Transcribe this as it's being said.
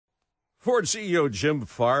Ford CEO Jim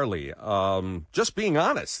Farley, just being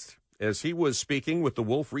honest, as he was speaking with the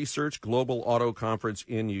Wolf Research Global Auto Conference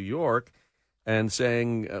in New York and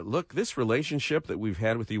saying, look, this relationship that we've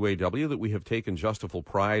had with the UAW that we have taken justifiable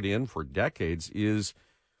pride in for decades is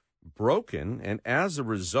broken. And as a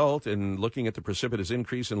result, in looking at the precipitous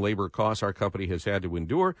increase in labor costs our company has had to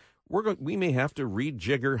endure, we may have to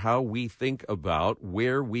rejigger how we think about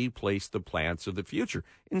where we place the plants of the future,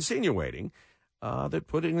 insinuating that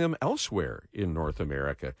putting them elsewhere in North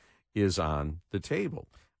America is on the table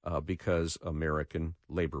because American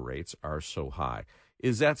labor rates are so high.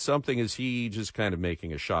 Is that something, is he just kind of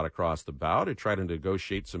making a shot across the bow to try to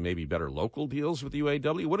negotiate some maybe better local deals with the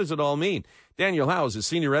UAW? What does it all mean? Daniel Howe is a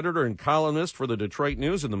senior editor and columnist for the Detroit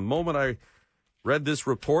News, and the moment I read this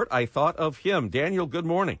report, I thought of him. Daniel, good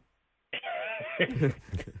morning. Good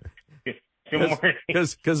morning.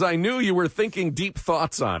 Because I knew you were thinking deep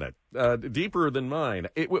thoughts on it, deeper than mine.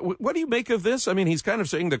 What do you make of this? I mean, he's kind of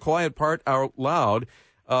saying the quiet part out loud,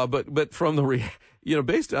 but from the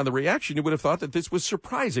based on the reaction, you would have thought that this was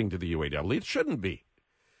surprising to the UAW. It shouldn't be.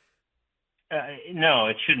 No,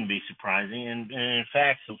 it shouldn't be surprising. And in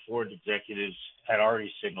fact, some Ford executives had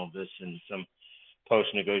already signaled this in some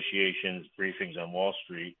post-negotiations briefings on Wall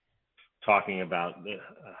Street, talking about the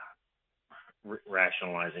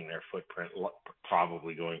rationalizing their footprint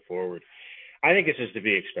probably going forward. I think this is to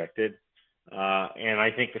be expected. And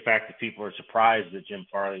I think the fact that people are surprised that Jim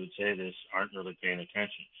Farley would say this aren't really paying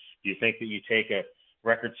attention. Do you think that you take a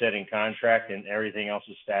record-setting contract and everything else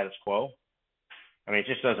is status quo? I mean, it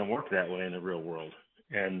just doesn't work that way in the real world.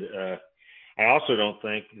 And I also don't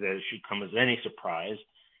think that it should come as any surprise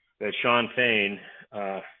that Shawn Fain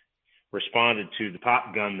responded to the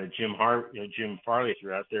pop gun that Jim Farley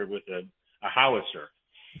threw out there with a howitzer,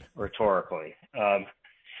 rhetorically. That's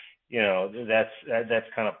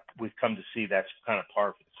kind of, we've come to see that's kind of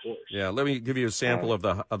par for the course. Yeah, let me give you a sample of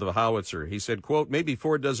the howitzer. He said, quote, maybe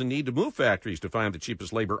Ford doesn't need to move factories to find the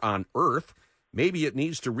cheapest labor on earth. Maybe it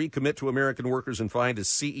needs to recommit to American workers and find a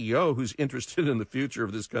CEO who's interested in the future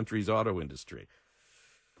of this country's auto industry.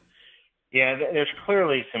 Yeah, there's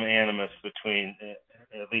clearly some animus between,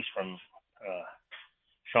 at least from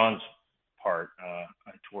Shawn's part,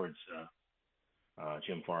 towards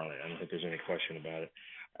Jim Farley. I don't think there's any question about it.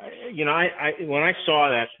 When I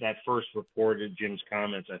saw that first report of Jim's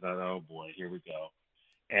comments, I thought, oh boy, here we go.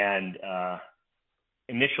 And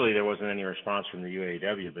initially there wasn't any response from the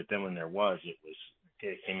UAW, but then when there was,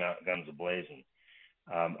 it came out guns a-blazing.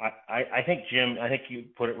 I think Jim, I think you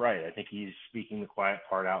put it right. I think he's speaking the quiet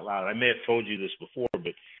part out loud. I may have told you this before,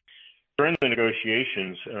 but during the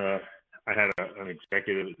negotiations, I had an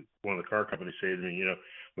executive at one of the car companies say to me,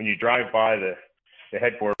 when you drive by the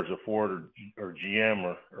headquarters of Ford or GM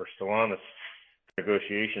or Stellantis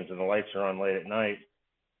negotiations and the lights are on late at night,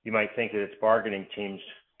 you might think that it's bargaining teams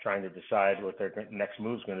trying to decide what their next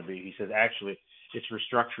move is going to be. He says, actually, it's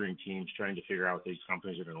restructuring teams trying to figure out what these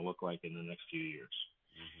companies are going to look like in the next few years.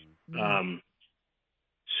 Mm-hmm.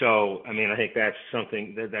 So, I mean, I think that's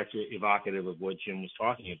something that's evocative of what Jim was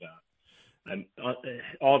talking about.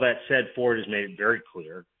 All that said, Ford has made it very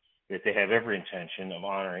clear that they have every intention of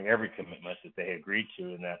honoring every commitment that they agreed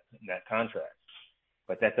to in that contract.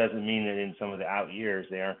 But that doesn't mean that in some of the out years,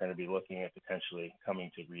 they aren't going to be looking at potentially coming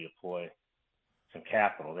to redeploy some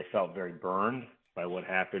capital. They felt very burned by what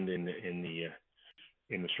happened in the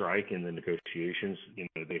strike and the negotiations.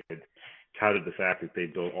 They had touted the fact that they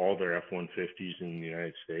built all their F-150s in the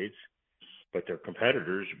United States, but their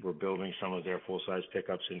competitors were building some of their full-size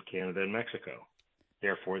pickups in Canada and Mexico.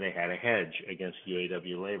 Therefore, they had a hedge against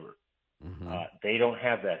UAW labor. Mm-hmm. They don't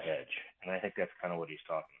have that hedge, and I think that's kind of what he's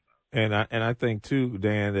talking about. And I think too,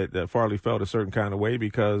 Dan, that Farley felt a certain kind of way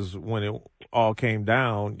because when it all came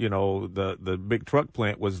down, the big truck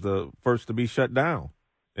plant was the first to be shut down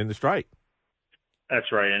in the strike.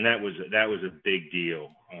 That's right, and that was a big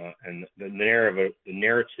deal. And the narrative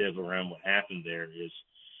around what happened there is,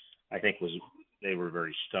 I think, they were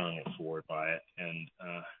very stung at Ford by it, and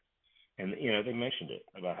they mentioned it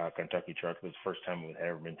about how Kentucky Truck was the first time it had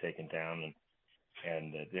ever been taken down,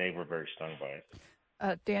 and they were very stung by it.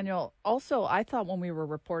 Daniel, also, I thought when we were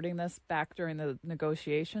reporting this back during the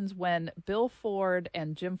negotiations, when Bill Ford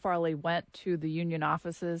and Jim Farley went to the union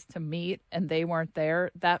offices to meet and they weren't there,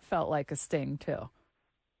 that felt like a sting too.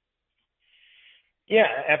 Yeah,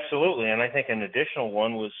 absolutely. And I think an additional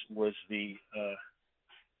one was the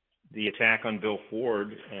attack on Bill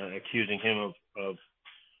Ford, accusing him of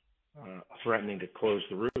threatening to close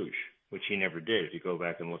the Rouge, which he never did. If you go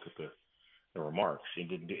back and look at the remarks, he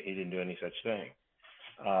didn't do any such thing.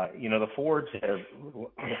 The Fords have,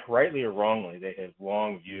 rightly or wrongly, they have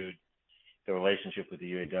long viewed the relationship with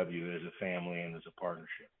the UAW as a family and as a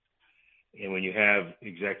partnership. And when you have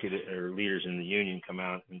executive or leaders in the union come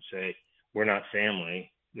out and say, we're not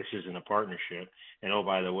family, this isn't a partnership, and oh,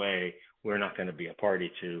 by the way, we're not going to be a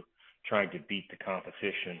party to trying to beat the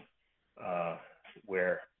competition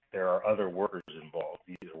where there are other workers involved.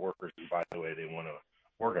 These are workers who, by the way, they want to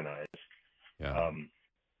organize. Yeah.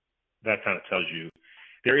 That kind of tells you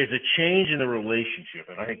there is a change in the relationship,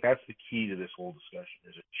 and I think that's the key to this whole discussion.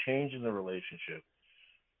 There's a change in the relationship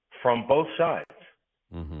from both sides.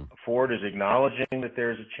 Mm-hmm. Ford is acknowledging that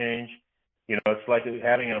there's a change. You know, it's like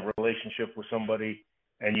having a relationship with somebody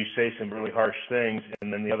and you say some really harsh things,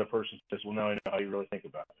 and then the other person says, well, now I know how you really think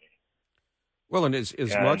about me. Well, and as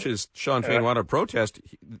much as Shawn Fain wanted to protest,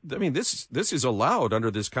 I mean, this is allowed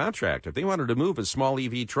under this contract. If they wanted to move a small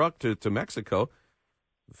EV truck to Mexico,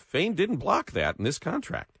 Fain didn't block that in this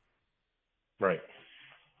contract. Right.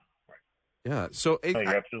 Yeah. So you're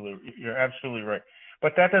absolutely right.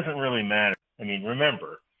 But that doesn't really matter. I mean,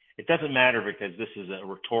 remember, it doesn't matter because this is a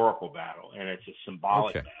rhetorical battle and it's a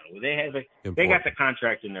symbolic battle. They got the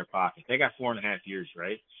contract in their pocket. They got 4.5 years,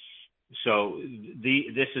 right? So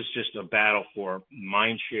this is just a battle for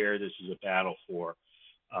mind share. This is a battle for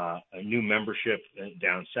a new membership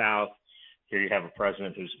down south. Here you have a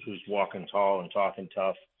president who's walking tall and talking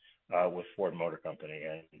tough with Ford Motor Company.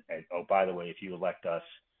 And oh, by the way, if you elect us,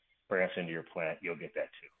 bring us into your plant, you'll get that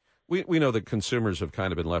too. We know that consumers have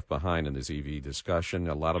kind of been left behind in this EV discussion.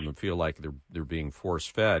 A lot of them feel like they're being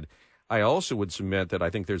force-fed. I also would submit that I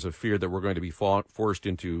think there's a fear that we're going to be forced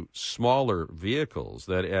into smaller vehicles,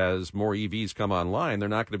 that as more EVs come online, they're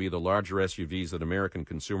not going to be the larger SUVs that American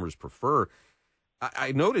consumers prefer.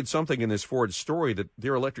 I noted something in this Ford story that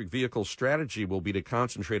their electric vehicle strategy will be to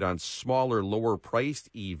concentrate on smaller,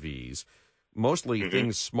 lower-priced EVs, mostly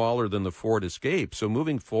things smaller than the Ford Escape. So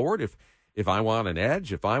moving forward, if I want an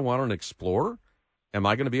Edge, if I want an Explorer, am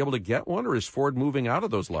I going to be able to get one, or is Ford moving out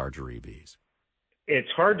of those larger EVs?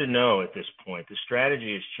 It's hard to know at this point. The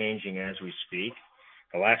strategy is changing as we speak.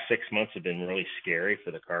 The last 6 months have been really scary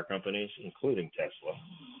for the car companies, including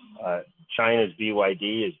Tesla. China's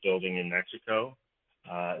BYD is building in Mexico.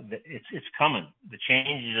 It's coming. The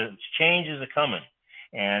change is coming,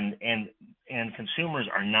 and consumers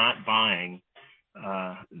are not buying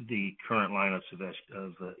the current lineups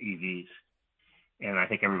of EVs, and I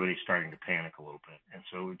think everybody's starting to panic a little bit.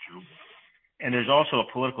 And there's also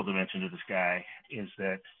a political dimension to this guy, is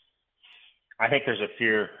that I think there's a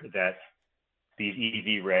fear that these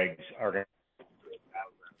EV regs are going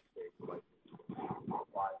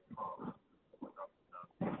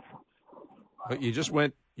to. You just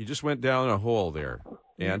went down a hole there,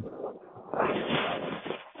 Dan.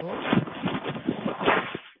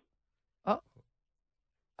 Oh,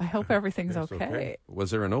 I hope everything's okay.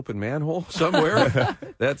 Was there an open manhole somewhere?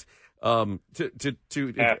 That's happen.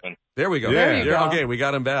 There we go. There you go. Okay, we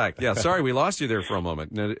got him back. Yeah, sorry, we lost you there for a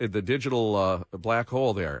moment. The digital black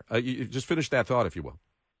hole there. You just finish that thought, if you will.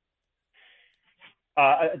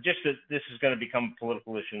 Just that this is going to become a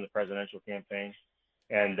political issue in the presidential campaign,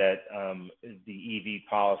 and that the EV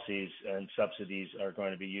policies and subsidies are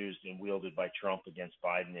going to be used and wielded by Trump against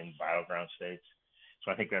Biden in battleground states.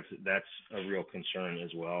 So I think that's a real concern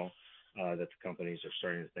as well. That the companies are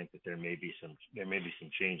starting to think that there may be some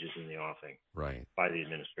changes in the offing by the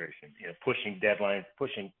administration. You know, pushing deadlines,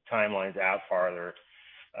 pushing timelines out farther.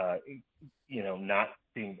 Not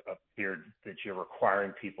being appeared that you're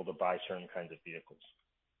requiring people to buy certain kinds of vehicles.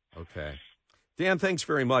 Okay, Dan, thanks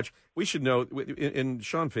very much. We should note in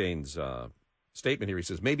Shawn Fain's statement here, he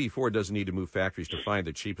says maybe Ford doesn't need to move factories to find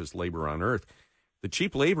the cheapest labor on earth. The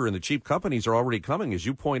cheap labor and the cheap companies are already coming. As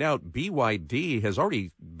you point out, BYD has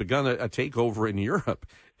already begun a takeover in Europe.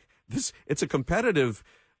 It's a competitive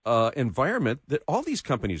environment that all these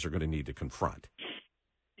companies are going to need to confront.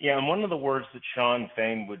 Yeah, and one of the words that Shawn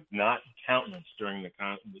Fain would not countenance during the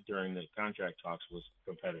contract talks was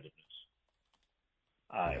competitiveness.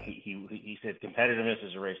 He said competitiveness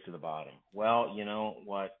is a race to the bottom. Well, you know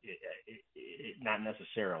what? Not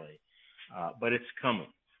necessarily, but it's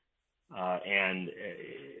coming. And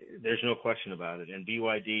there's no question about it. And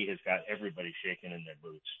BYD has got everybody shaking in their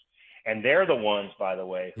boots. And they're the ones, by the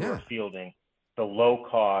way, who are fielding the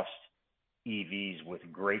low-cost EVs with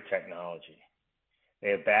great technology. They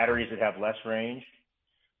have batteries that have less range.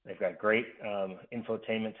 They've got great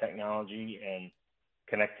infotainment technology and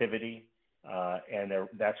connectivity. And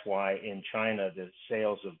that's why in China, the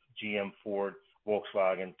sales of GM, Ford,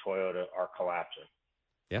 Volkswagen, Toyota are collapsing.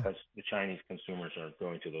 Yeah. Because the Chinese consumers are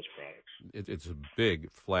going to those products. It's a big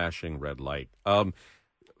flashing red light.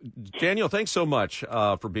 Daniel, thanks so much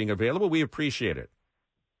for being available. We appreciate it.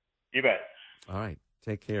 You bet. All right.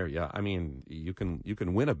 Take care. Yeah, I mean, you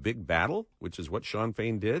can win a big battle, which is what Shawn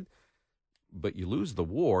Fain did, but you lose the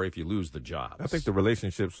war if you lose the jobs. I think the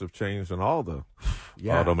relationships have changed in all the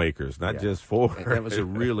automakers, not just Ford. And that was a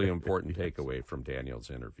really important takeaway from Daniel's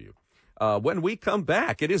interview. When we come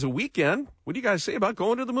back, it is a weekend. What do you guys say about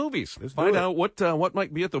going to the movies? Let's find out what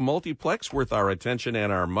might be at the multiplex worth our attention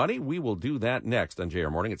and our money. We will do that next on JR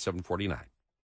Morning at 7:49.